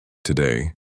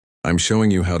Today, I'm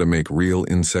showing you how to make real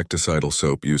insecticidal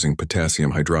soap using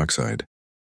potassium hydroxide,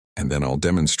 and then I'll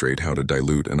demonstrate how to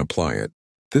dilute and apply it.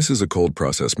 This is a cold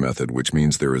process method, which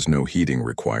means there is no heating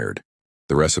required.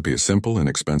 The recipe is simple,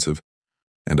 inexpensive,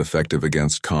 and effective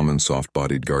against common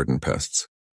soft-bodied garden pests.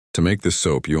 To make this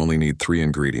soap, you only need 3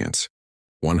 ingredients: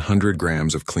 100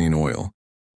 grams of clean oil,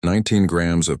 19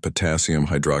 grams of potassium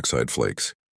hydroxide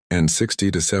flakes, and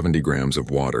 60 to 70 grams of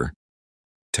water.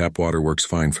 Tap water works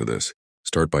fine for this.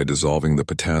 Start by dissolving the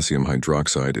potassium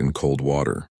hydroxide in cold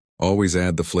water. Always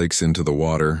add the flakes into the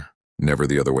water, never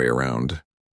the other way around.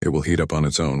 It will heat up on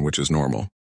its own, which is normal.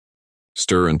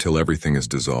 Stir until everything is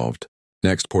dissolved.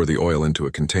 Next, pour the oil into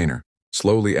a container.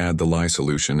 Slowly add the lye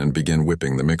solution and begin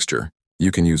whipping the mixture.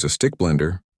 You can use a stick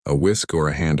blender, a whisk, or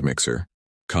a hand mixer.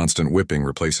 Constant whipping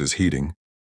replaces heating.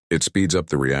 It speeds up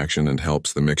the reaction and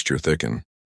helps the mixture thicken.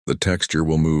 The texture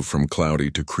will move from cloudy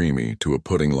to creamy to a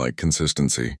pudding-like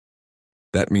consistency.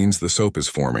 That means the soap is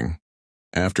forming.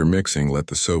 After mixing, let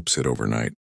the soap sit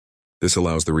overnight. This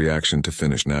allows the reaction to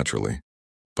finish naturally.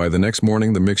 By the next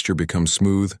morning, the mixture becomes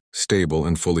smooth, stable,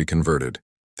 and fully converted.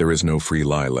 There is no free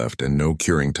lye left and no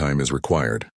curing time is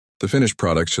required. The finished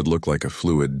product should look like a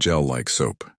fluid, gel-like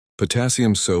soap.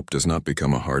 Potassium soap does not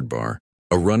become a hard bar.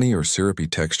 A runny or syrupy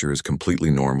texture is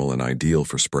completely normal and ideal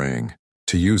for spraying.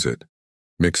 To use it,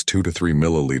 mix 2 to 3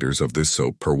 milliliters of this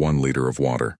soap per 1 liter of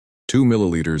water. 2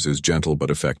 milliliters is gentle but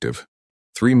effective.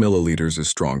 3 milliliters is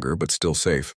stronger but still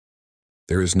safe.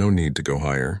 There is no need to go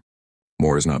higher.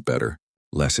 More is not better.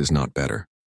 Less is not better.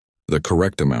 The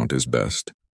correct amount is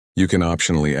best. You can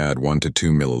optionally add 1 to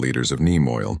 2 milliliters of neem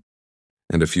oil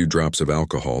and a few drops of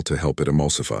alcohol to help it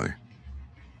emulsify.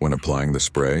 When applying the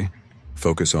spray,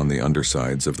 focus on the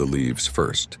undersides of the leaves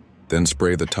first. Then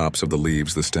spray the tops of the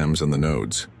leaves, the stems, and the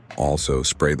nodes. Also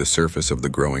spray the surface of the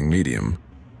growing medium,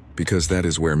 because that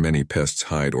is where many pests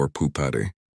hide or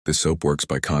pupade. This soap works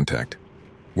by contact.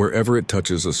 Wherever it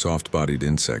touches a soft-bodied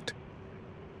insect,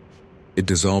 it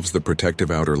dissolves the protective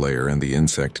outer layer and the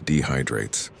insect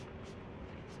dehydrates.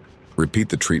 Repeat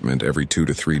the treatment every 2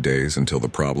 to 3 days until the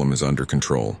problem is under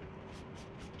control.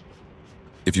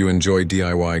 If you enjoy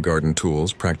DIY garden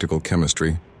tools, practical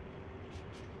chemistry,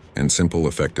 and simple,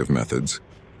 effective methods,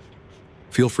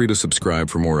 feel free to subscribe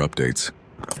for more updates.